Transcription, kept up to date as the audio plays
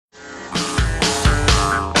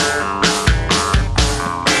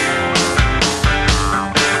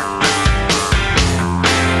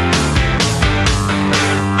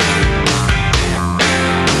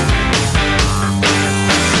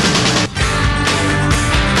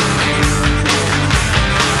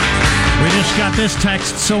Just got this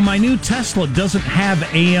text. So my new Tesla doesn't have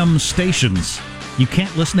AM stations. You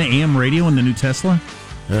can't listen to AM radio in the new Tesla?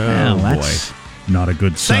 Oh, that's not a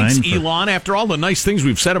good sign. Thanks, Elon. After all the nice things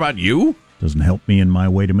we've said about you. Doesn't help me in my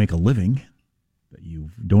way to make a living. That you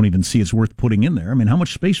don't even see it's worth putting in there. I mean, how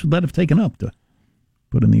much space would that have taken up to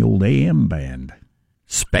put in the old AM band?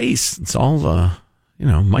 Space. It's all,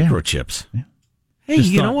 microchips. Yeah. Hey,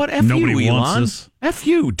 you know what? F you, Elon. F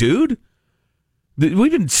you, dude.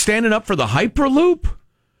 We've been standing up for the Hyperloop,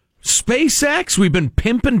 SpaceX. We've been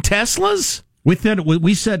pimping Teslas. We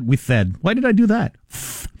said, why did I do that?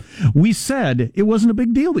 We said it wasn't a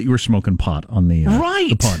big deal that you were smoking pot on the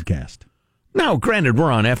podcast. Now, granted,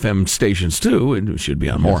 we're on FM stations too, and we should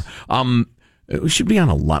be on more. We should be on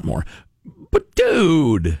a lot more. But,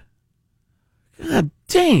 dude, God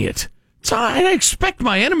dang it. So I expect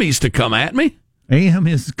my enemies to come at me. AM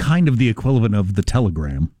is kind of the equivalent of the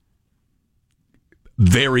telegram.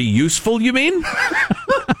 Very useful, you mean?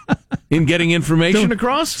 In getting information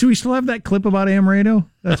across? Do we still have that clip about AM radio?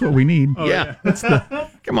 That's what we need. Yeah.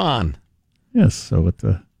 Come on. Yes, so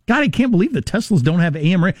God, I can't believe that Teslas don't have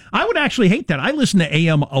AM radio. I would actually hate that. I listen to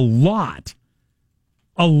AM a lot.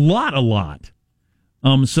 A lot.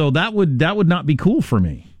 So that would not be cool for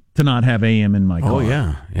me to not have AM in my car. Oh,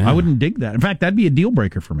 yeah. I wouldn't dig that. In fact, that'd be a deal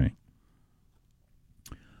breaker for me.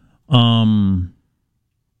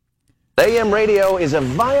 AM radio is a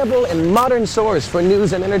viable and modern source for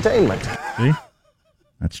news and entertainment. See?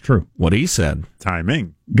 That's true. What he said.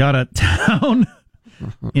 Timing. Got a town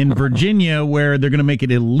in Virginia where they're going to make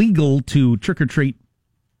it illegal to trick-or-treat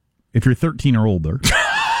if you're 13 or older.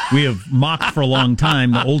 We have mocked for a long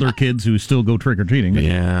time the older kids who still go trick-or-treating.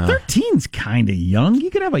 Yeah. 13's kind of young.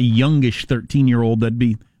 You could have a youngish 13-year-old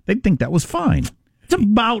they'd think that was fine. It's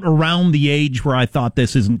about around the age where I thought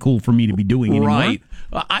this isn't cool for me to be doing anymore. Right.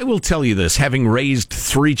 I will tell you this, having raised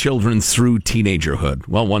 3 children through teenagerhood.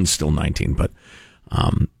 Well, one's still 19, but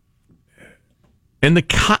and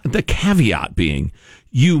the caveat being,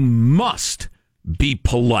 you must be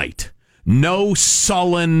polite. No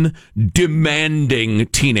sullen, demanding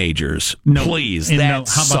teenagers. No, please, that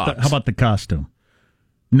sucks. How about the costume?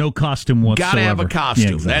 No costume whatsoever. Gotta have a costume.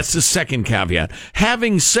 Yeah, exactly. That's the second caveat.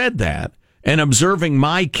 Having said that, and observing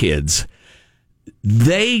my kids,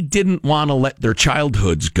 they didn't want to let their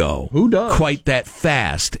childhoods go. Who does? Quite that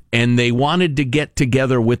fast. And they wanted to get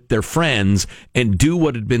together with their friends and do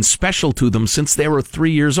what had been special to them since they were 3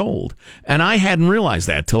 years old. And I hadn't realized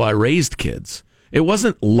that till I raised kids. It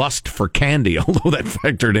wasn't lust for candy, although that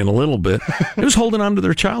factored in a little bit. It was holding on to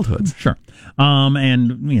their childhoods. Sure. But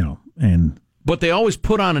they always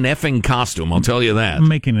put on an effing costume, I'll tell you that.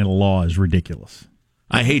 Making it a law is ridiculous.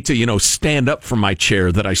 I hate to, stand up from my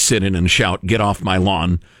chair that I sit in and shout, "Get off my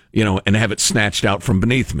lawn," and have it snatched out from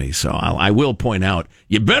beneath me. So I will point out,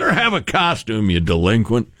 you better have a costume, you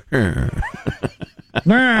delinquent. And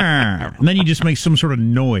then you just make some sort of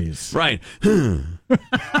noise. Right. The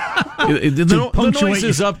noise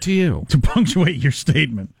is up to you. To punctuate your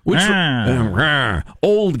statement.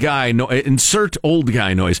 Old guy, insert old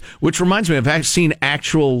guy noise, which reminds me, I've seen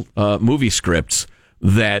actual movie scripts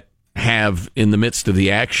that have, in the midst of the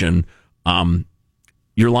action,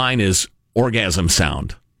 your line is orgasm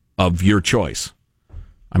sound of your choice.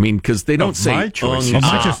 I mean, because they don't say, my choice.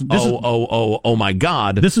 oh my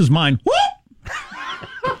God. This is mine.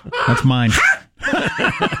 That's mine.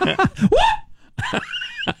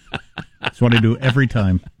 That's what I do every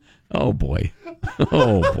time. Oh, boy. That's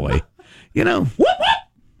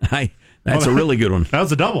a really good one. That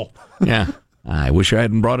was a double. Yeah. I wish I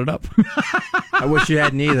hadn't brought it up. I wish you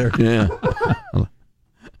hadn't either. Yeah.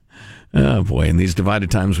 Oh, boy. In these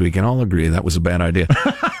divided times, we can all agree that was a bad idea.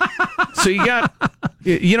 So you got,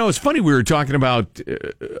 it's funny. We were talking about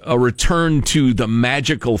a return to the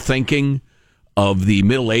magical thinking of the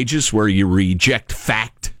Middle Ages where you reject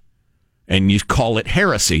fact and you call it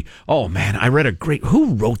heresy. Oh, man, I read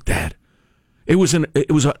who wrote that? It was an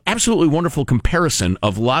absolutely wonderful comparison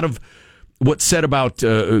of a lot of what's said about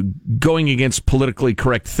going against politically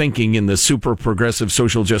correct thinking in the super progressive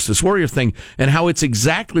social justice warrior thing, and how it's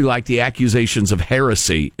exactly like the accusations of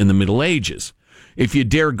heresy in the Middle Ages. If you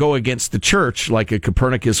dare go against the church, like a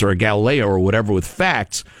Copernicus or a Galileo or whatever, with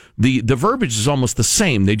facts, the verbiage is almost the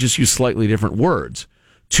same. They just use slightly different words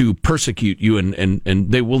to persecute you, and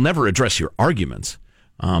they will never address your arguments.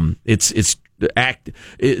 The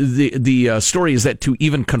story is that to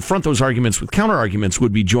even confront those arguments with counter arguments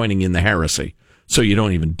would be joining in the heresy. So you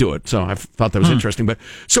don't even do it. So I thought that was interesting. But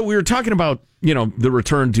so we were talking about, the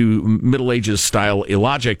return to Middle Ages style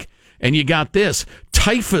illogic. And you got this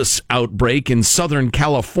typhus outbreak in Southern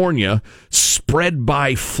California spread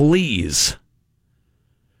by fleas.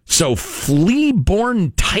 So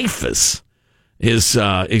flea-borne typhus is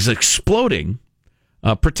exploding,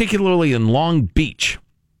 particularly in Long Beach.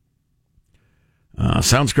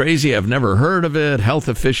 Sounds crazy. I've never heard of it. Health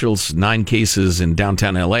officials, 9 cases in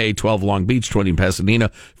downtown L.A., 12 Long Beach, 20 in Pasadena,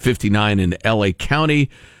 59 in L.A. County.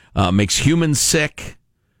 Makes humans sick.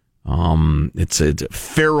 It's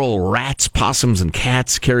feral rats, possums, and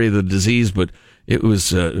cats carry the disease, but it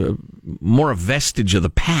was more a vestige of the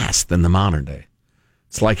past than the modern day.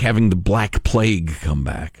 It's like having the Black Plague come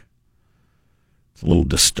back. It's a little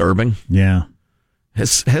disturbing. Yeah.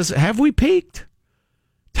 Have we peaked?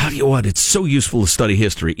 Tell you what, it's so useful to study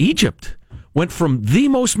history. Egypt went from the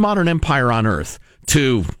most modern empire on earth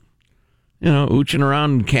to, ooching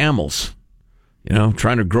around camels,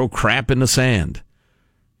 trying to grow crap in the sand.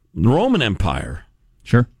 The Roman Empire.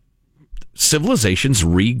 Sure. Civilizations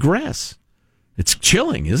regress. It's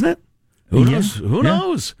chilling, isn't it? Who knows? Who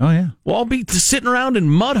knows? Oh, yeah. We'll all be sitting around in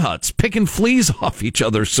mud huts, picking fleas off each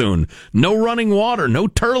other soon. No running water, no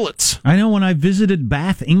turlets. I know when I visited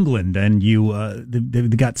Bath, England, and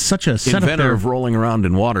they've got such a setup Inventor there. of rolling around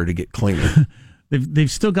in water to get cleaner. They've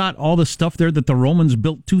still got all the stuff there that the Romans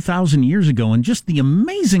built 2,000 years ago, and just the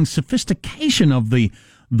amazing sophistication of the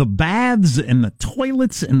baths and the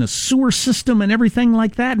toilets and the sewer system and everything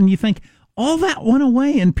like that. And you think all that went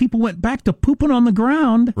away, and people went back to pooping on the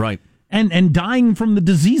ground. Right. And dying from the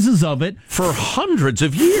diseases of it for hundreds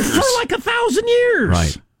of years. For like 1,000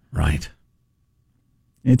 years. Right.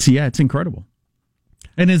 It's incredible.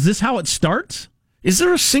 And is this how it starts? Is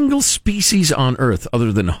there a single species on Earth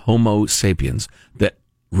other than Homo sapiens that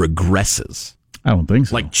regresses? I don't think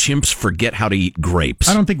so. Like chimps forget how to eat grapes.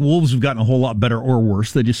 I don't think wolves have gotten a whole lot better or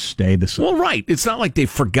worse. They just stay the same. Well, right. It's not like they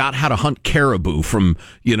forgot how to hunt caribou from,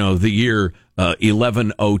 the year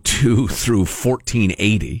 1102 through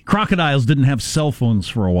 1480. Crocodiles didn't have cell phones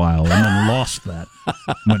for a while and then lost that.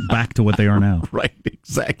 Went back to what they are now. Right,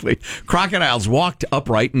 exactly. Crocodiles walked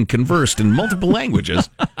upright and conversed in multiple languages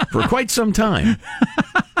for quite some time.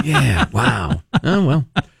 Yeah, wow. Oh, well.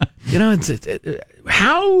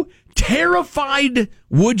 How terrified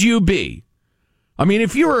would you be? I mean,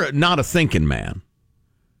 if you were not a thinking man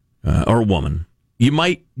or woman, you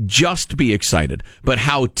might just be excited. But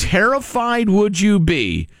how terrified would you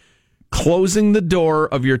be closing the door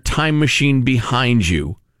of your time machine behind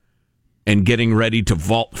you and getting ready to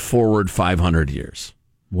vault forward 500 years?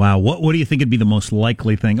 Wow. What do you think would be the most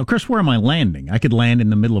likely thing? Of course, where am I landing? I could land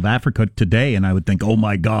in the middle of Africa today, and I would think, oh,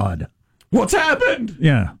 my God. What's happened?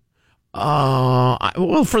 Yeah.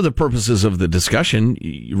 Well, for the purposes of the discussion,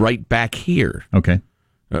 right back here. Okay.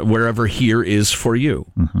 Wherever here is for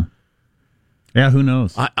you. Mm-hmm. Yeah, who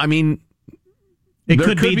knows? I mean, it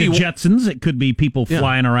could be the Jetsons. It could be people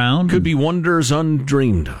flying around. Could be wonders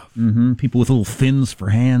undreamed of. Mm-hmm. People with little fins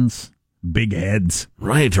for hands, big heads.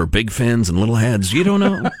 Right, or big fins and little heads. You don't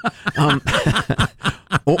know.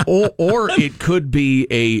 Or it could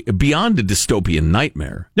be beyond a dystopian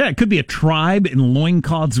nightmare. Yeah, it could be a tribe in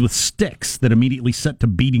loincloths with sticks that immediately set to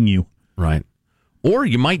beating you. Right. Or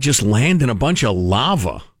you might just land in a bunch of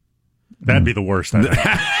lava. That'd be the worst.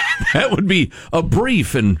 That would be a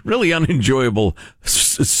brief and really unenjoyable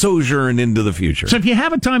sojourn into the future. So if you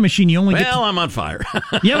have a time machine, you only get I'm on fire.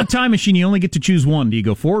 You have a time machine, you only get to choose one. Do you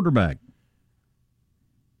go forward or back?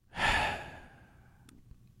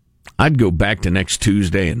 I'd go back to next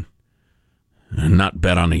Tuesday and not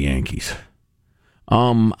bet on the Yankees.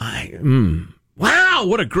 Wow,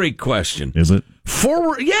 what a great question. Is it?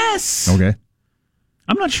 Forward, yes. Okay.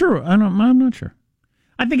 I'm not sure. I'm not sure.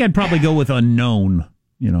 I think I'd probably go with unknown.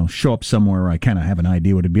 Show up somewhere where I kind of have an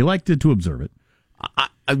idea what it'd be like to observe it.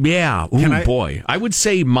 Yeah. Boy. I would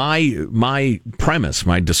say my premise,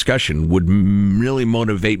 my discussion would really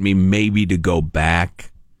motivate me maybe to go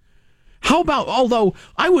back. How about, although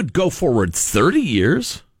I would go forward 30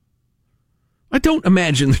 years. I don't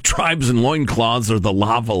imagine the tribes and loincloths or the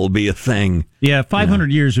lava will be a thing. Yeah,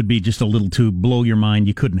 500 years would be just a little too blow your mind.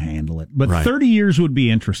 You couldn't handle it. But 30 years would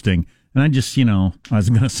be interesting. And I just, I was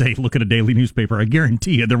going to say, look at a daily newspaper. I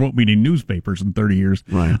guarantee you there won't be any newspapers in 30 years.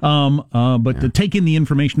 Right. But to take in the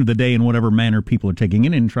information of the day in whatever manner people are taking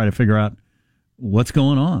it and try to figure out what's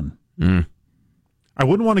going on. Mm. I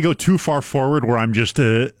wouldn't want to go too far forward where I'm just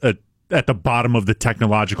at the bottom of the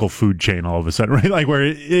technological food chain all of a sudden, right? Like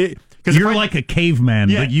where because you're like a caveman.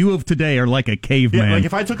 Yeah. The you of today are like a caveman. Yeah, like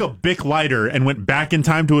if I took a Bic lighter and went back in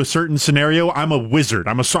time to a certain scenario, I'm a wizard.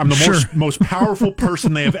 I'm the most powerful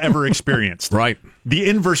person they have ever experienced. Right. The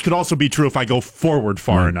inverse could also be true if I go forward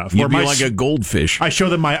far enough. You'd be like a goldfish. I show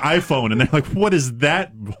them my iPhone and they're like, "What is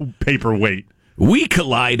that paperweight?" We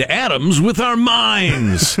collide atoms with our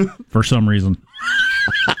minds for some reason.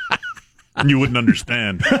 You wouldn't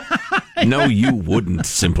understand. No, you wouldn't,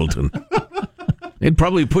 simpleton. They'd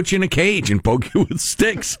probably put you in a cage and poke you with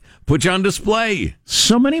sticks, put you on display.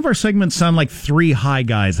 So many of our segments sound like three high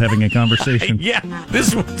guys having a conversation. Yeah,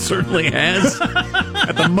 this one certainly has.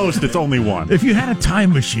 At the most, it's only one. If you had a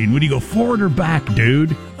time machine, would you go forward or back,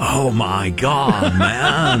 dude? Oh, my God,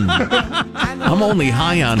 man. I'm only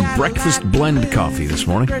high on breakfast blend coffee this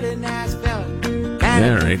morning.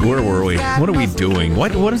 All right, where were we? What are we doing?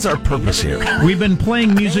 What is our purpose here? We've been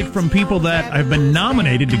playing music from people that have been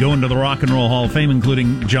nominated to go into the Rock and Roll Hall of Fame,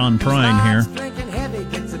 including John Prine here.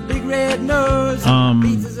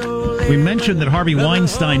 We mentioned that Harvey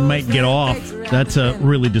Weinstein might get off. That's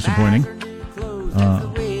really disappointing.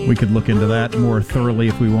 We could look into that more thoroughly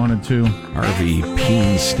if we wanted to. Harvey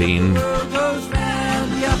Peenstein.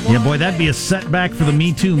 Yeah, boy, that'd be a setback for the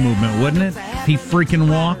Me Too movement, wouldn't it? If he freaking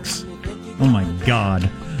walks. Oh, my God.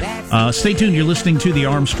 Stay tuned. You're listening to the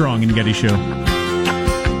Armstrong and Getty Show.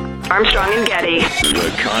 Armstrong and Getty.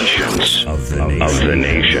 The conscience of the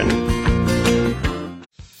nation.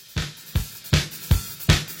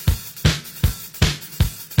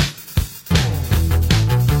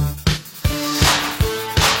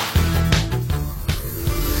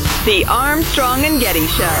 The Armstrong and Getty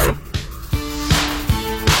Show.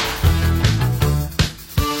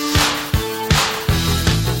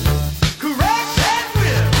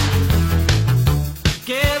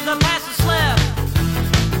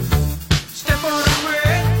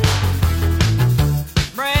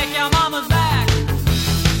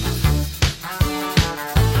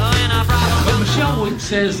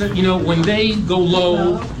 Says that, when they go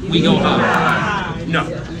low, we go high. No.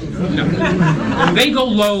 When they go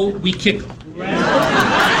low, we kick them. Kick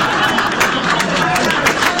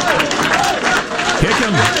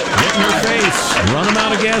them. Get in your face. Run them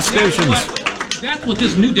out of gas stations. That's what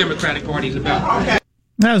this new Democratic Party is about.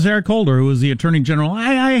 That was Eric Holder, who was the Attorney General.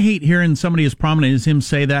 I hate hearing somebody as prominent as him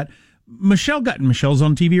say that. Michelle's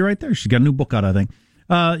on TV right there. She's got a new book out, I think.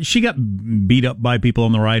 She got beat up by people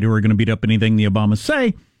on the right who are going to beat up anything the Obamas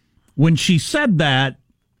say. When she said that,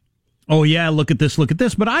 oh, yeah, look at this.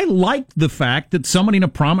 But I liked the fact that somebody in a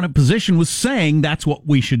prominent position was saying that's what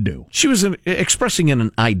we should do. She was expressing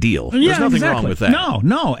an ideal. There's nothing wrong with that.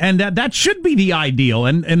 No. And that should be the ideal.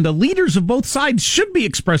 And the leaders of both sides should be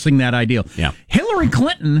expressing that ideal. Yeah. Hillary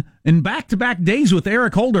Clinton, in back-to-back days with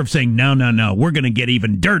Eric Holder, saying, no, we're going to get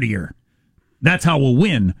even dirtier. That's how we'll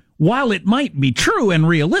win. While it might be true and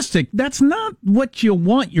realistic, that's not what you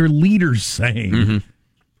want your leaders saying. Mm-hmm.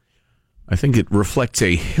 I think it reflects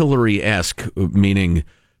a Hillary-esque, meaning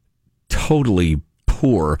totally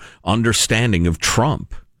poor understanding of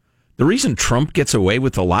Trump. The reason Trump gets away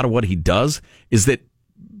with a lot of what he does is that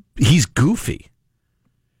he's goofy.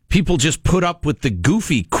 People just put up with the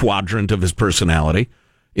goofy quadrant of his personality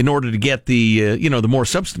in order to get the more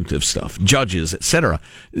substantive stuff, judges, etc.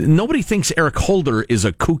 Nobody thinks Eric Holder is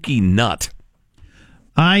a kooky nut.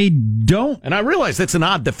 I don't. And I realize that's an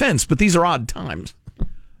odd defense, but these are odd times.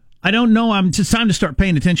 I don't know. It's time to start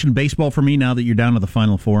paying attention to baseball for me now that you're down to the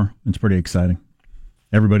Final Four. It's pretty exciting.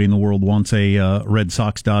 Everybody in the world wants a Red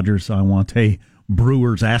Sox Dodgers. I want a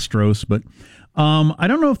Brewers Astros, but I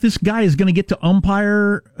don't know if this guy is going to get to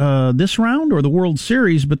umpire this round or the World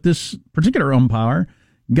Series, but this particular umpire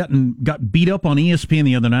got beat up on ESPN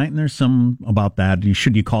the other night, and there's some about that.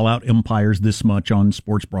 Should you call out umpires this much on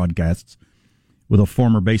sports broadcasts? With a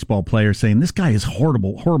former baseball player saying, this guy is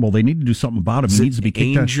horrible. They need to do something about him. He needs to be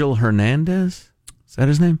kicked out. Angel Hernandez? Is that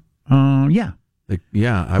his name? Yeah.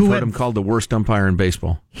 I've heard him called the worst umpire in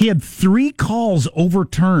baseball. He had 3 calls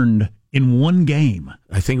overturned in one game.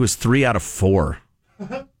 I think it was 3 out of 4.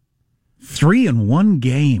 3 in one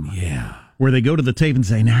game. Yeah. Where they go to the tape and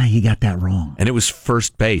say, nah, you got that wrong. And it was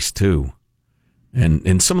first base, too.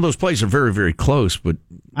 And some of those plays are very, very close, but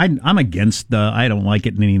I'm against I don't like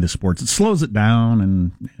it in any of the sports. It slows it down,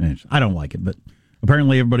 and I don't like it, but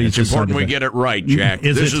apparently everybody's it's important we get it right, Jack.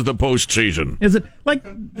 This is the postseason. Is it? I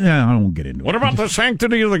won't get into it. What about the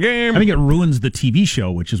sanctity of the game? I think it ruins the TV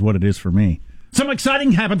show, which is what it is for me. Something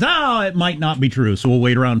exciting happens. It might not be true, so we'll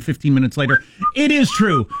wait around 15 minutes later. It is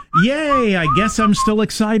true. Yay, I guess I'm still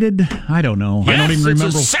excited. I don't know. Yes, I don't even remember.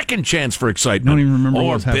 It's a second chance for excitement. I don't even remember or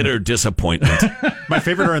what was bitter happening. Disappointment. My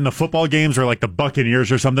favorite are in the football games or like the Buccaneers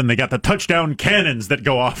or something. They got the touchdown cannons that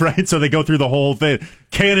go off, right? So they go through the whole thing.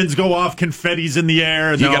 Cannons go off, confetti's in the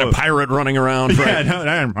air. You got a pirate running around. Right?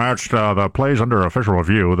 Yeah, that's the plays under official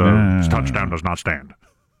review. The touchdown does not stand.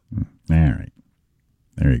 All right.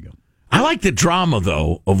 There you go. I like the drama,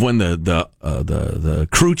 though, of when the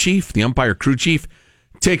crew chief, the umpire crew chief,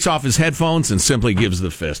 takes off his headphones and simply gives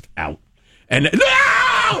the fist out. And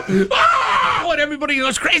and everybody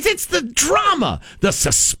goes crazy. It's the drama, the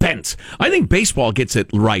suspense. I think baseball gets it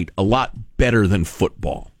right a lot better than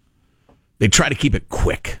football. They try to keep it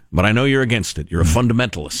quick, but I know you're against it. You're a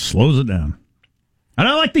fundamentalist. Slows it down. And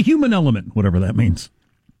I like the human element, whatever that means.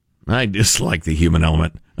 I dislike the human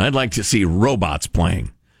element. I'd like to see robots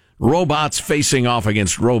playing. Robots facing off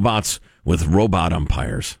against robots with robot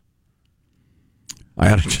umpires.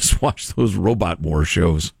 I ought to just watch those robot war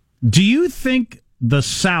shows. Do you think the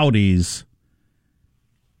Saudis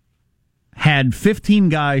had 15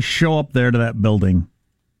 guys show up there to that building,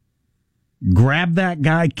 grab that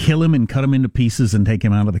guy, kill him, and cut him into pieces and take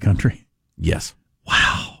him out of the country? Yes.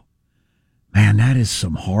 Wow. Man, that is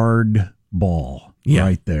some hard ball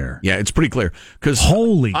right there. Yeah, it's pretty clear.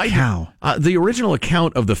 Holy cow. The original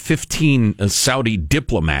account of the 15 Saudi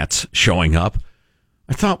diplomats showing up,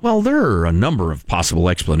 I thought, well, there are a number of possible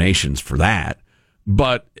explanations for that.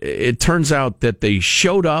 But it turns out that they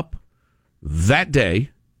showed up that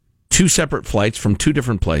day, 2 separate flights from 2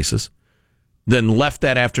 different places, then left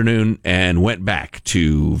that afternoon and went back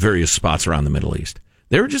to various spots around the Middle East.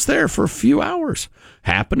 They were just there for a few hours.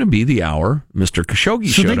 Happened to be the hour Mr. Khashoggi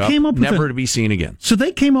showed up, never to be seen again. So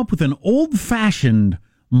they came up with an old-fashioned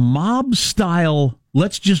mob-style,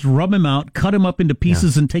 let's just rub him out, cut him up into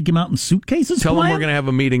pieces, and take him out in suitcases. Tell him we're going to have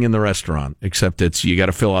a meeting in the restaurant, except it's you got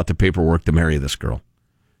to fill out the paperwork to marry this girl.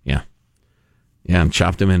 Yeah. Yeah, and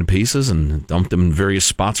chopped him into pieces and dumped him in various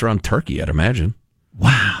spots around Turkey, I'd imagine.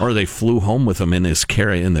 Wow. Or they flew home with him in his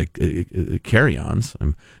carry-ons.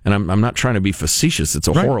 And I'm not trying to be facetious. It's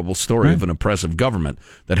a horrible story of an oppressive government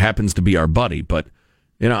that happens to be our buddy. But,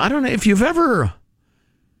 I don't know if you've ever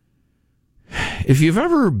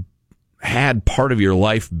had part of your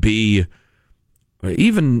life be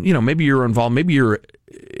even, maybe you're involved, maybe you're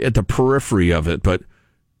at the periphery of it, but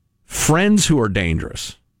friends who are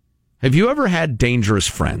dangerous. Have you ever had dangerous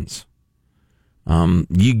friends?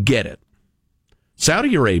 You get it.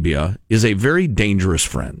 Saudi Arabia is a very dangerous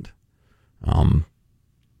friend.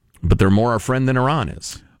 But they're more our friend than Iran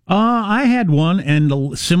is. I had one,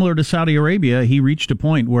 and similar to Saudi Arabia, he reached a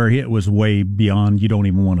point where it was way beyond, you don't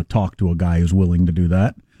even want to talk to a guy who's willing to do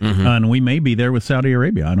that. Mm-hmm. And we may be there with Saudi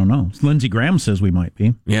Arabia. I don't know. Lindsey Graham says we might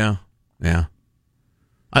be. Yeah.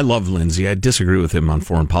 I love Lindsey. I disagree with him on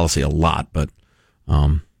foreign policy a lot, but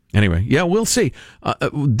anyway, yeah, we'll see.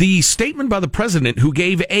 The statement by the president, who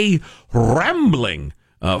gave a rambling,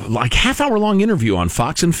 half-hour-long interview on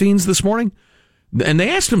Fox and Fiends this morning, and they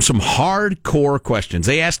asked him some hardcore questions.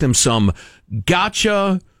 They asked him some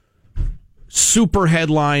gotcha, super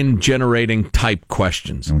headline generating type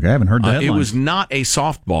questions. Okay, I haven't heard that. It was not a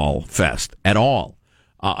softball fest at all.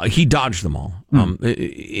 He dodged them all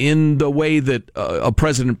in the way that a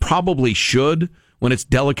president probably should when it's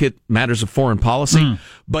delicate matters of foreign policy.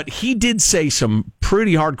 But he did say some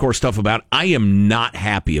pretty hardcore stuff about, I am not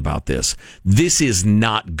happy about this. This is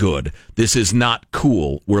not good. This is not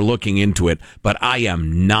cool. We're looking into it, but I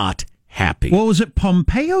am not happy. Well, was it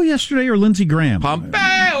Pompeo yesterday or Lindsey Graham?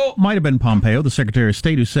 Pompeo! Might have been Pompeo, the Secretary of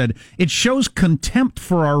State, who said, it shows contempt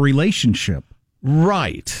for our relationship.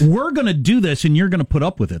 Right. We're going to do this, and you're going to put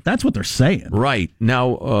up with it. That's what they're saying. Right.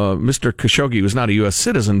 Now, Mr. Khashoggi was not a U.S.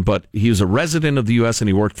 citizen, but he was a resident of the U.S., and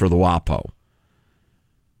he worked for the WAPO.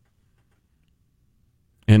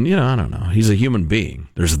 And, I don't know. He's a human being.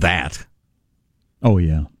 There's that. Oh,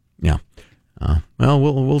 yeah. Yeah. Well,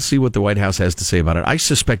 we'll see what the White House has to say about it. I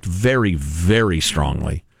suspect very, very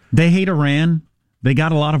strongly. They hate Iran. They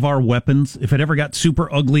got a lot of our weapons. If it ever got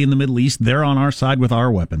super ugly in the Middle East, they're on our side with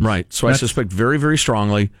our weapons. Right. So I suspect very, very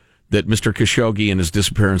strongly that Mr. Khashoggi and his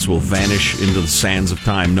disappearance will vanish into the sands of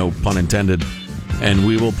time, no pun intended, and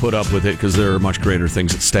we will put up with it because there are much greater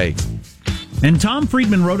things at stake. And Tom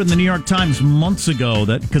Friedman wrote in the New York Times months ago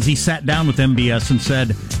that because he sat down with MBS and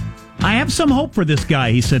said, I have some hope for this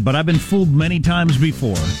guy, he said, but I've been fooled many times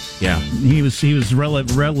before. Yeah. He was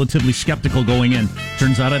relatively skeptical going in.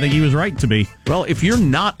 Turns out I think he was right to be. Well, if you're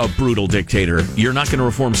not a brutal dictator, you're not going to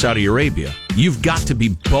reform Saudi Arabia. You've got to be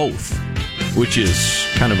both, which is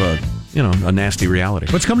kind of a nasty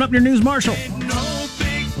reality. What's coming up in your news, Marshall?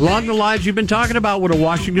 Along the lines you've been talking about, what a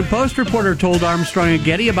Washington Post reporter told Armstrong and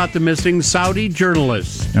Getty about the missing Saudi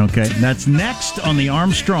journalists. Okay, that's next on the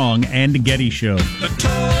Armstrong and Getty Show. The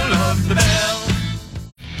toll of the bell.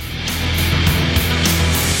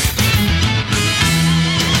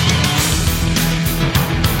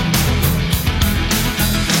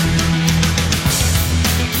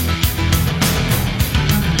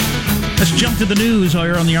 Let's jump to the news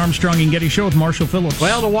here on the Armstrong and Getty Show with Marshall Phillips.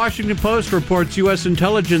 Well, the Washington Post reports U.S.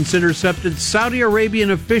 intelligence intercepted Saudi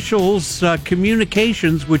Arabian officials'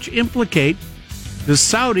 communications which implicate The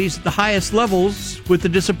Saudis at the highest levels with the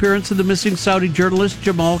disappearance of the missing Saudi journalist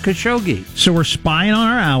Jamal Khashoggi. So we're spying on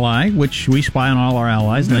our ally, which we spy on all our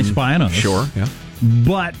allies, and they spy on us. Sure, yeah.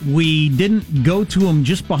 But we didn't go to them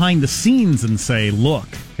just behind the scenes and say, look,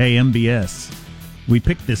 hey, MBS, we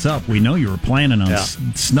picked this up. We know you were planning on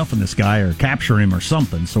snuffing this guy or capturing him or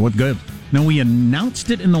something, so what good? No, we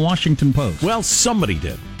announced it in the Washington Post. Well, somebody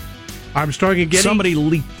did. Armstrong and Getty? Somebody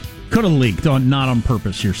leaked. Could have leaked, not on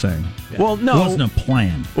purpose, you're saying. Yeah. Well, no. It wasn't a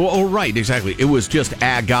plan. Well, right, exactly. It was just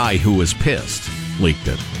a guy who was pissed leaked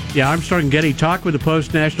it. Yeah, Armstrong and Getty talked with the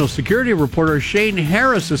Post national security reporter Shane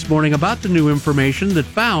Harris this morning about the new information that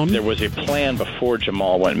found there was a plan before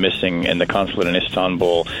Jamal went missing in the consulate in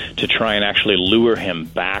Istanbul to try and actually lure him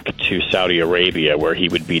back to Saudi Arabia, where he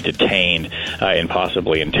would be detained and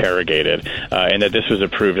possibly interrogated, and that this was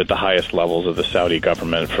approved at the highest levels of the Saudi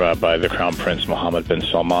government by the Crown Prince Mohammed bin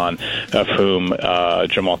Salman, of whom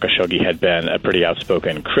Jamal Khashoggi had been a pretty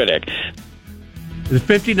outspoken critic. The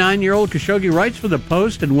 59-year-old Khashoggi writes for the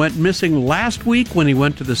Post and went missing last week when he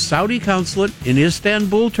went to the Saudi consulate in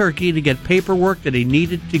Istanbul, Turkey, to get paperwork that he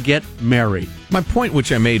needed to get married. My point,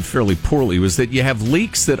 which I made fairly poorly, was that you have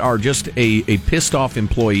leaks that are just a pissed-off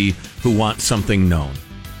employee who wants something known.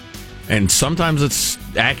 And sometimes it's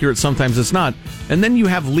accurate, sometimes it's not. And then you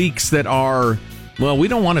have leaks that are, well, we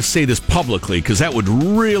don't want to say this publicly because that would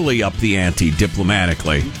really up the ante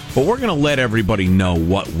diplomatically. But we're going to let everybody know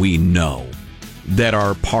what we know that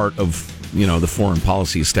are part of, the foreign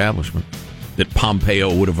policy establishment that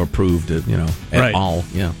Pompeo would have approved it, at all.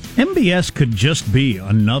 Yeah. MBS could just be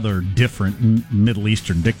another different Middle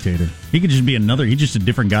Eastern dictator. He could just be he's just a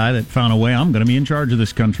different guy that found a way, I'm going to be in charge of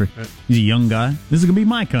this country. He's a young guy. This is going to be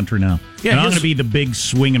my country now. Yeah, and I'm going to be the big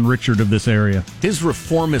swinging Richard of this area. His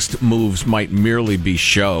reformist moves might merely be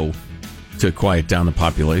show to quiet down the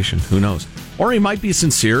population. Who knows? Or he might be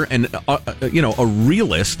sincere and, a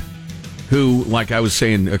realist who, like I was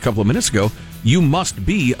saying a couple of minutes ago, you must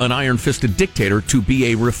be an iron-fisted dictator to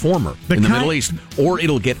be a reformer in the Middle East, or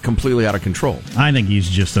it'll get completely out of control. I think he's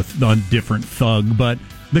just a different thug, but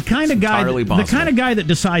the kind of guy that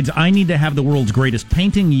decides I need to have the world's greatest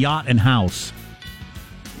painting, yacht, and house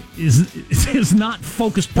is not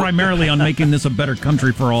focused primarily on making this a better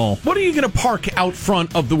country for all. What are you going to park out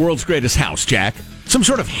front of the world's greatest house, Jack? Some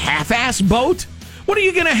sort of half-ass boat? What are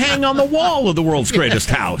you going to hang on the wall of the world's greatest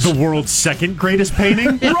house? The world's second greatest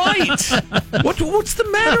painting? Right. What's the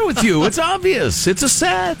matter with you? It's obvious. It's a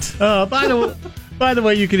set. By the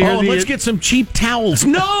way, you can hear let's get some cheap towels.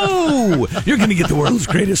 No! You're going to get the world's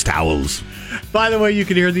greatest towels. By the way, you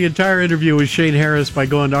can hear the entire interview with Shane Harris by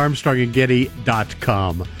going to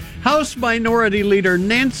ArmstrongandGetty.com. House Minority Leader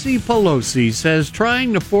Nancy Pelosi says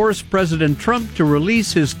trying to force President Trump to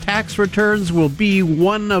release his tax returns will be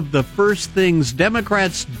one of the first things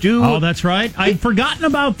Democrats do. Oh, that's right. I'd forgotten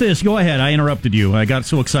about this. Go ahead. I interrupted you. I got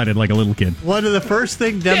so excited like a little kid. One of the first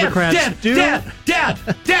things Democrats do.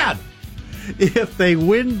 Dad! If they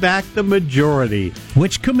win back the majority.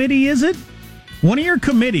 Which committee is it? One of your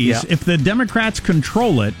committees, if the Democrats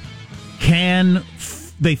control it, can...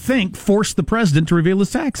 they think, force the president to reveal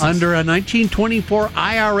his taxes. Under a 1924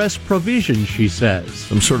 IRS provision, she says.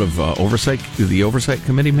 Some sort of oversight, the oversight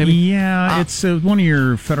committee, maybe? Yeah, it's one of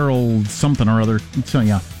your federal something or other. So,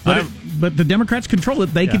 yeah. But the Democrats control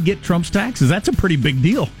it. They could get Trump's taxes. That's a pretty big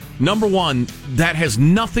deal. Number one, that has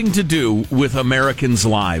nothing to do with Americans'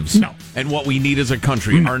 lives. No. And what we need as a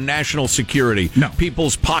country, our national security,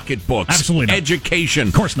 people's pocketbooks, absolutely not. Education,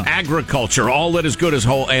 of course not. Agriculture, all that is good is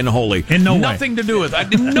whole and holy. In no way. Nothing to do with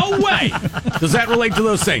it. No way does that relate to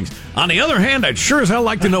those things. On the other hand, I'd sure as hell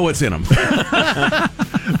like to know what's in them.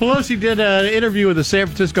 Pelosi did an interview with the San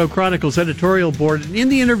Francisco Chronicle's editorial board, and in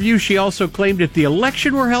the interview she also claimed if the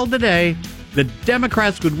election were held today, the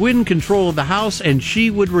Democrats would win control of the House and she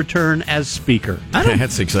would return as Speaker.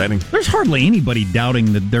 That's exciting. There's hardly anybody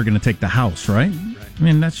doubting that they're going to take the House, right? I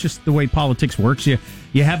mean, that's just the way politics works. You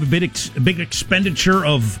have a big expenditure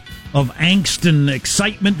of angst and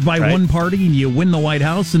excitement by one party, and you win the White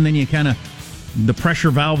House, and then you kind of... the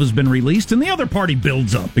pressure valve has been released, and the other party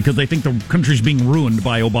builds up because they think the country's being ruined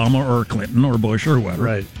by Obama or Clinton or Bush or whoever.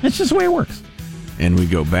 Right. That's just the way it works. And we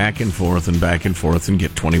go back and forth and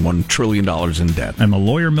get $21 trillion in debt. And the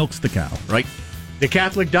lawyer milks the cow. Right. The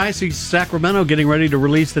Catholic Diocese of Sacramento getting ready to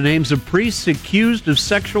release the names of priests accused of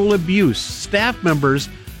sexual abuse. Staff members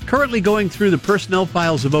currently going through the personnel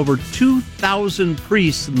files of over 2,000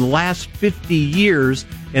 priests in the last 50 years,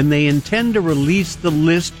 and they intend to release the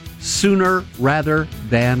list sooner rather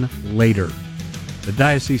than later. The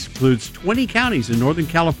diocese includes 20 counties in Northern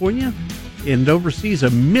California and oversees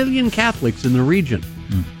 1 million Catholics in the region.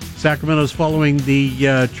 Sacramento's following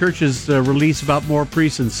the church's release about more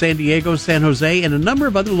priests in San Diego, San Jose, and a number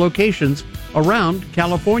of other locations around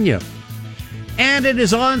California. And it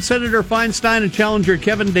is on. Senator Feinstein and challenger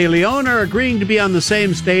Kevin De Leon are agreeing to be on the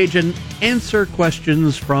same stage and answer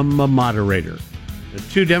questions from a moderator. The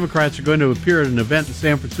two Democrats are going to appear at an event in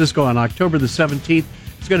San Francisco on October the 17th.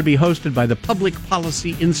 It's going to be hosted by the Public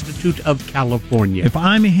Policy Institute of California. If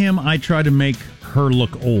I'm him, I try to make her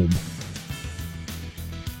look old.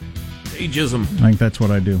 Ageism. I think that's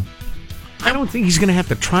what I do. I don't think he's going to have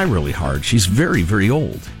to try really hard. She's very, very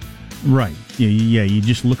old. Right. Yeah, you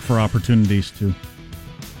just look for opportunities to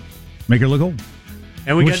make her look old.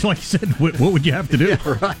 And like you said, what would you have to do?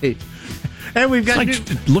 Yeah, right. And we've got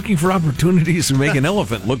looking for opportunities to make an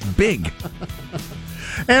elephant look big.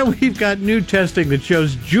 And we've got new testing that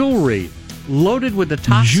shows jewelry loaded with the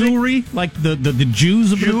toxic... Jewelry? Like the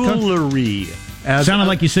Jews of jewelry. Sounded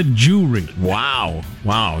like you said jewelry. Wow.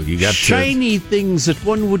 You got shiny things that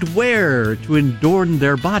one would wear to adorn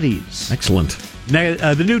their bodies. Excellent.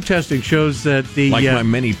 Now, the new testing shows that my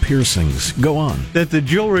many piercings. Go on. That the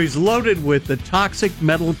jewelry is loaded with the toxic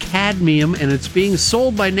metal cadmium, and it's being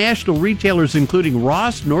sold by national retailers including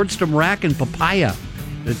Ross, Nordstrom Rack, and Papaya.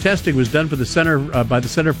 The testing was done for by the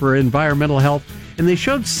Center for Environmental Health, and they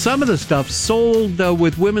showed some of the stuff sold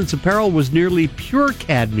with women's apparel was nearly pure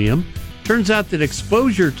cadmium. Turns out that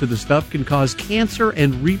exposure to the stuff can cause cancer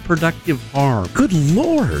and reproductive harm. Good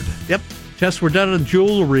Lord. Yep. Tests were done on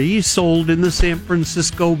jewelry sold in the San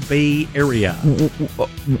Francisco Bay Area.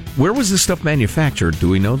 Where was this stuff manufactured? Do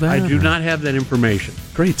we know that? I do not have that information.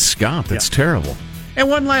 Great Scott, that's terrible. And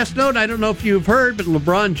one last note, I don't know if you've heard, but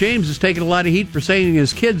LeBron James has taken a lot of heat for saying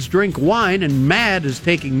his kids drink wine, and Mad is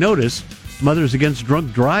taking notice. Mothers Against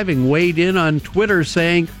Drunk Driving weighed in on Twitter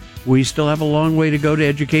saying, "We still have a long way to go to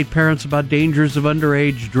educate parents about dangers of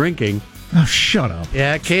underage drinking." Oh, shut up.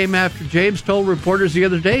 Yeah, it came after James told reporters the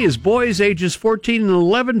other day his boys ages 14 and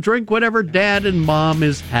 11 drink whatever dad and mom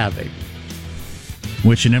is having.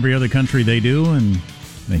 Which in every other country they do, and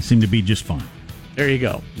they seem to be just fine. There you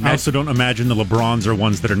go. I also don't imagine the LeBrons are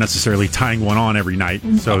ones that are necessarily tying one on every night.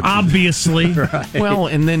 So obviously. Right. Well,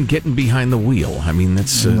 and then getting behind the wheel. I mean,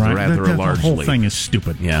 that's rather a large The whole leap. thing is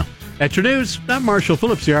stupid. Yeah. At your news, I'm Marshall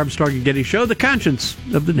Phillips, the Armstrong and Getty Show, the conscience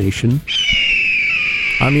of the nation.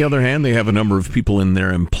 On the other hand, they have a number of people in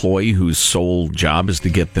their employ whose sole job is to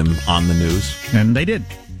get them on the news. And they did.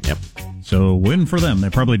 Yep. So win for them. They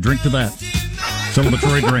probably drink to that.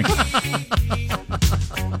 Celebratory drink.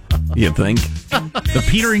 You think? The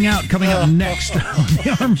petering out coming up next on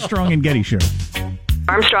the Armstrong and Getty Show.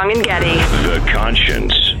 Armstrong and Getty. The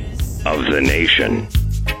conscience of the nation.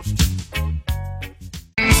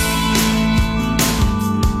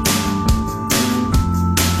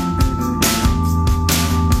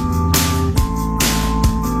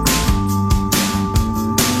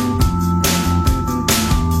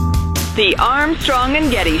 The Armstrong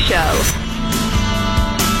and Getty Show.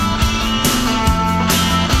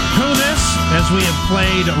 Who this? As we have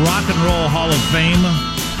played Rock and Roll Hall of Fame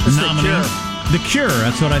nominee. The Cure,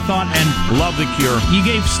 that's what I thought. And love The Cure. You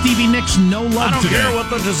gave Stevie Nicks no love today. I don't care what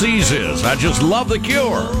the disease is. I just love The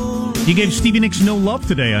Cure. You gave Stevie Nicks no love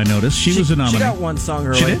today, I noticed. She was a nominee. She got one song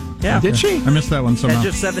early. She did? Yeah. Did she? I missed that one somehow. At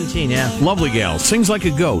just 17, yeah. Lovely gal. Sings like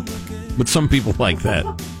a goat. But some people like that.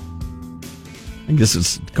 I guess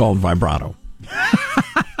it's called vibrato.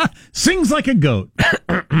 Sings like a goat.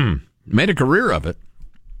 Made a career of it.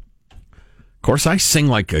 Of course, I sing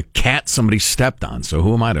like a cat somebody stepped on, so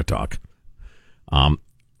who am I to talk?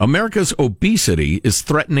 America's obesity is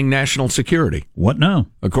threatening national security. What now?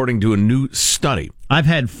 According to a new study. I've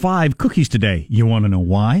had 5 cookies today. You want to know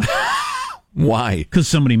why? Why? Because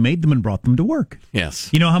somebody made them and brought them to work. Yes.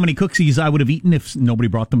 You know how many cookies I would have eaten if nobody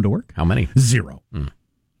brought them to work? How many? 0.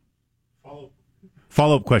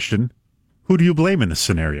 Follow-up question. Who do you blame in this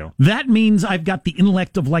scenario? That means I've got the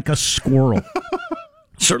intellect of like a squirrel.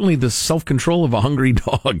 Certainly the self-control of a hungry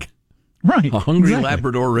dog. Right. A hungry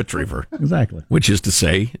Labrador Retriever. Exactly. Which is to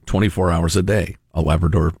say 24 hours a day, a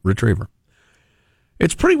Labrador Retriever.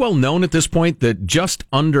 It's pretty well known at this point that just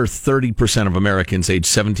under 30% of Americans aged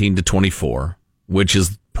 17 to 24, which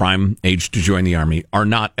is prime age to join the Army, are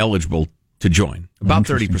not eligible to join. About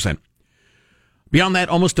 30%. Beyond that,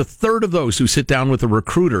 almost a third of those who sit down with a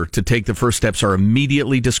recruiter to take the first steps are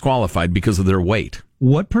immediately disqualified because of their weight.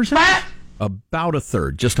 What percent? About a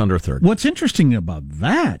third, just under a third. What's interesting about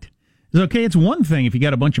that is, okay, it's one thing if you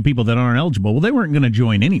got a bunch of people that aren't eligible. Well, they weren't going to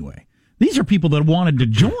join anyway. These are people that wanted to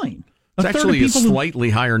join. It's actually a slightly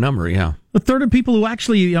higher number, yeah. A third of people who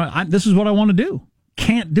actually, this is what I want to do,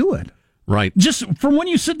 can't do it. Right. Just from when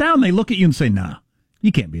you sit down, they look at you and say, nah,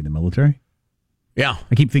 you can't be in the military. Yeah.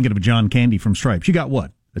 I keep thinking of John Candy from Stripes. You got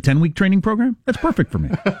what? A 10-week training program? That's perfect for me.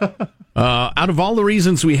 Out of all the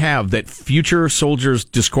reasons we have that future soldiers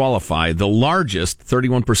disqualify, the largest,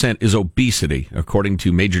 31%, is obesity, according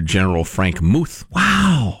to Major General Frank Muth.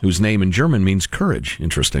 Wow. Whose name in German means courage,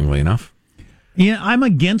 interestingly enough. Yeah, I'm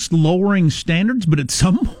against lowering standards, but at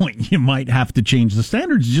some point you might have to change the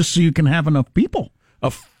standards just so you can have enough people. A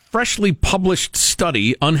freshly published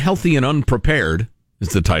study, Unhealthy and Unprepared, is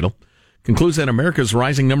the title, concludes that America's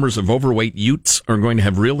rising numbers of overweight youths are going to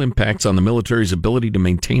have real impacts on the military's ability to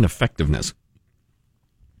maintain effectiveness.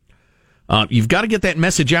 You've got to get that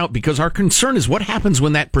message out because our concern is what happens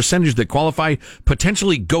when that percentage that qualify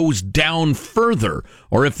potentially goes down further,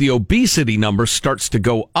 or if the obesity number starts to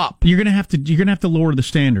go up. You're gonna have to lower the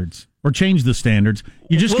standards or change the standards.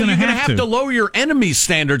 You're just gonna have to lower your enemy's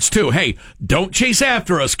standards too. Hey, don't chase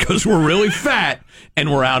after us because we're really fat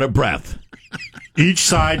and we're out of breath. Each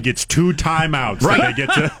side gets 2 timeouts. Right. They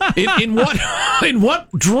get to... in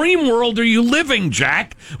what dream world are you living,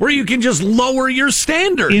 Jack, where you can just lower your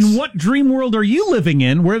standards? In what dream world are you living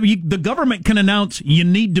in where the government can announce you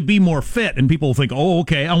need to be more fit and people will think, oh,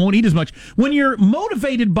 okay, I won't eat as much. When you're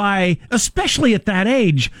motivated by, especially at that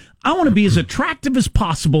age, I want to be as attractive as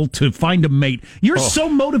possible to find a mate. You're so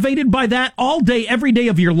motivated by that all day, every day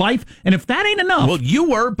of your life. And if that ain't enough... Well,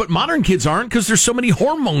 you were, but modern kids aren't because there's so many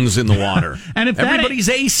hormones in the water. And if everybody's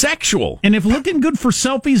asexual. And if looking good for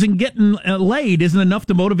selfies and getting laid isn't enough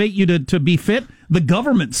to motivate you to be fit, the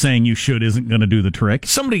government saying you should isn't going to do the trick.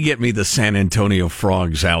 Somebody get me the San Antonio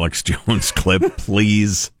Frogs Alex Jones clip,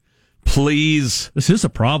 please. Please. This is a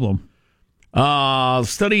problem.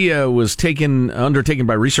 Study was undertaken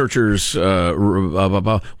by researchers. I'd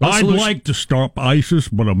like to stop ISIS,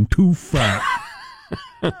 but I'm too fat.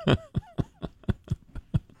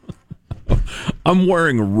 I'm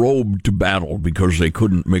wearing a robe to battle because they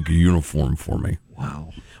couldn't make a uniform for me.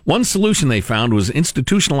 Wow. One solution they found was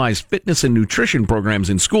institutionalized fitness and nutrition programs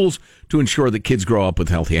in schools to ensure that kids grow up with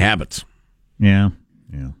healthy habits. Yeah.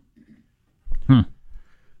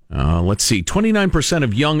 Let's see. 29%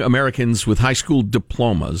 of young Americans with high school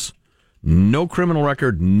diplomas, no criminal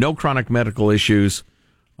record, no chronic medical issues,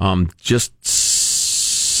 I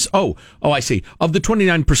see. Of the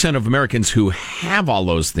 29% of Americans who have all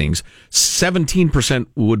those things, 17%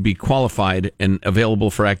 would be qualified and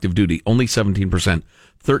available for active duty. Only 17%.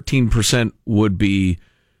 13%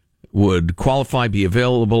 would qualify, be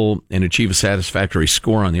available, and achieve a satisfactory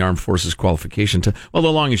score on the Armed Forces qualification test. Well,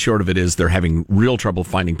 the long and short of it is they're having real trouble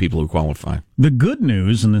finding people who qualify. The good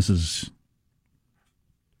news, and this is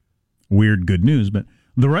weird good news, but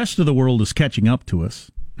the rest of the world is catching up to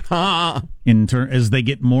us as they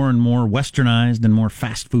get more and more westernized and more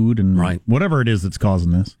fast food and whatever it is that's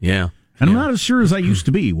causing this. Yeah. And I'm not as sure as I used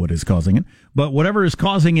to be what is causing it, but whatever is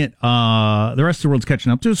causing it, the rest of the world's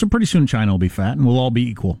catching up to. So pretty soon China will be fat, and we'll all be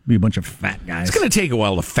equal. Be a bunch of fat guys. It's going to take a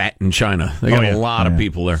while to fatten China. They got a lot of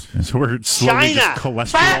people there. So we're slowly just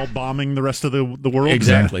cholesterol bombing the rest of the world?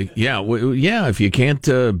 Exactly. Yeah. If you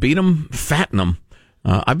can't beat them, fatten them.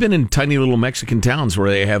 I've been in tiny little Mexican towns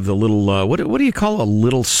where they have the little, what do you call a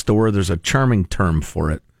little store? There's a charming term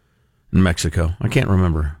for it in Mexico. I can't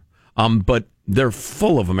remember. But they're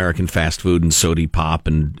full of American fast food and sody pop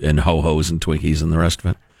and ho-hos and Twinkies and the rest of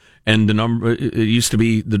it. And it used to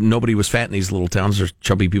be that nobody was fat in these little towns. There's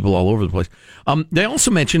chubby people all over the place. They also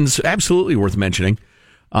mentioned, it's absolutely worth mentioning,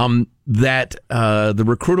 that as the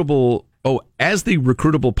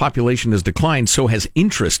recruitable population has declined, so has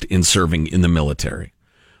interest in serving in the military.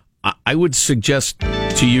 I would suggest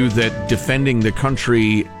to you that defending the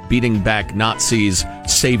country, beating back Nazis,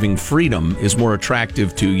 saving freedom is more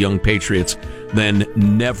attractive to young patriots than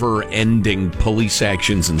never-ending police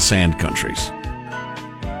actions in sand countries,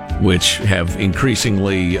 which have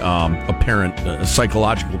increasingly apparent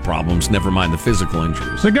psychological problems, never mind the physical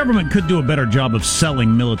injuries. The government could do a better job of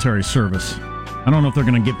selling military service. I don't know if they're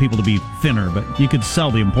going to get people to be thinner, but you could sell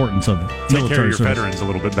the importance of military service. Take care of your veterans a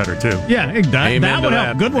little bit better, too. Yeah, that would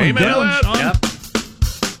help. Good one. Amen Good one, Sean. Yep.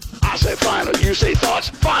 I say final, you say thoughts.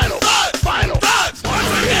 Final, final, thoughts.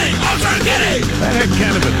 Armstrong Getty. That had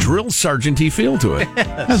kind of a drill sergeant-y feel to it.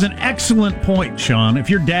 That's an excellent point, Sean. If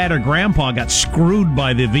your dad or grandpa got screwed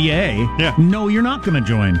by the VA, no, you're not going to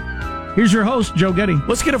join. Here's your host, Joe Getty.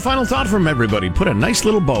 Let's get a final thought from everybody. Put a nice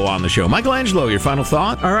little bow on the show. Michelangelo, your final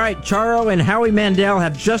thought? All right, Charo and Howie Mandel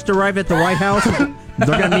have just arrived at the White House.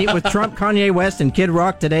 They're going to meet with Trump, Kanye West, and Kid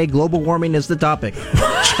Rock today. Global warming is the topic.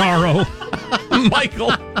 Charo.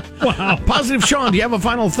 Michael. Wow. Positive Sean, do you have a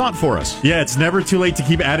final thought for us? Yeah, it's never too late to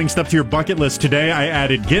keep adding stuff to your bucket list. Today I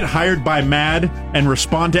added get hired by Mad and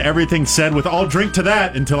respond to everything said with I'll drink to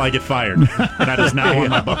that until I get fired. That is now on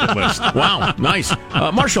my bucket list. Wow, nice.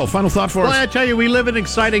 Marshall, final thought for us? Well, I tell you, we live in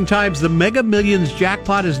exciting times. The Mega Millions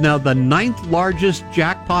jackpot is now the 9th largest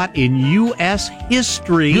jackpot in U.S.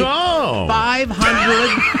 history. Oh!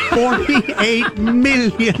 $548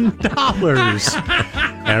 million.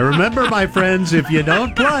 And remember, my friends, if you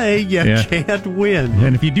don't play, you can't win.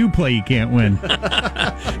 And if you do play, you can't win.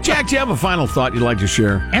 Jack, do you have a final thought you'd like to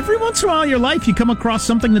share? Every once in a while in your life, you come across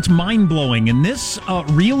something that's mind-blowing, and this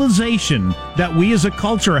realization that we as a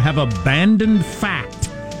culture have abandoned fact,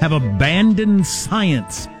 have abandoned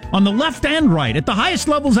science, on the left and right, at the highest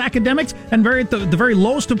levels, academics, and at the very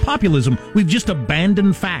lowest of populism, we've just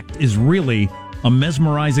abandoned fact is really a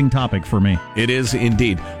mesmerizing topic for me. It is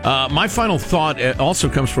indeed. My final thought also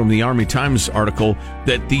comes from the Army Times article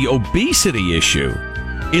that the obesity issue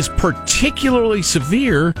is particularly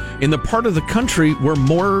severe in the part of the country where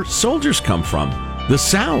more soldiers come from, the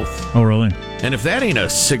South. Oh, really? And if that ain't a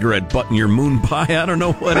cigarette butt in your moon pie, I don't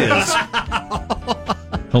know what is.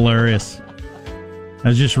 Hilarious. I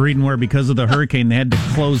was just reading where because of the hurricane they had to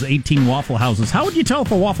close 18 Waffle Houses. How would you tell if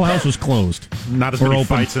a Waffle House was closed? Not as many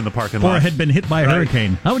fights in the parking lot. Or had been hit by a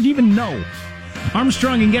hurricane. How would you even know?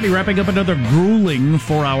 Armstrong and Getty wrapping up another grueling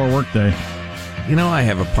 4-hour workday. You know, I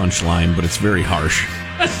have a punchline, but it's very harsh.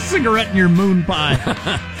 A cigarette in your moon pie.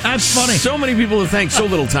 That's funny. So many people have thanked so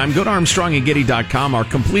little time. Go to ArmstrongandGetty.com. Our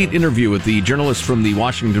complete interview with the journalist from the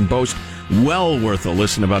Washington Post. Well worth a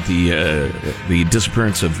listen about the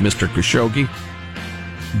disappearance of Mr. Khashoggi.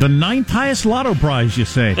 The 9th highest lotto prize, you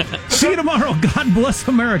say. See you tomorrow. God bless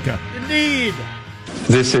America. Indeed.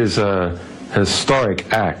 This is a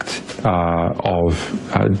historic act of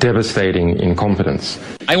devastating incompetence.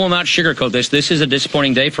 I will not sugarcoat this. This is a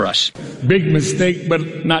disappointing day for us. Big mistake,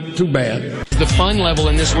 but not too bad. The fun level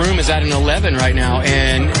in this room is at an 11 right now,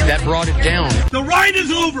 and that brought it down. The ride is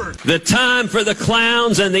over. The time for the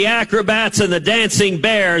clowns and the acrobats and the dancing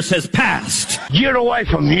bears has passed. Get away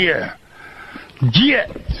from here. Get.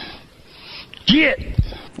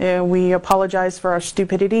 We apologize for our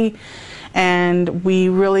stupidity, and we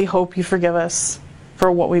really hope you forgive us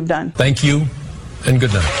for what we've done. Thank you, and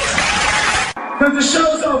good night. The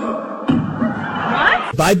show's over.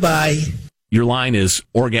 What? Bye-bye. Your line is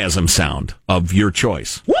orgasm sound of your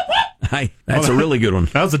choice. That's a really good one.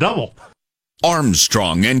 That was a double.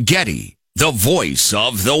 Armstrong and Getty, the voice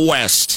of the West.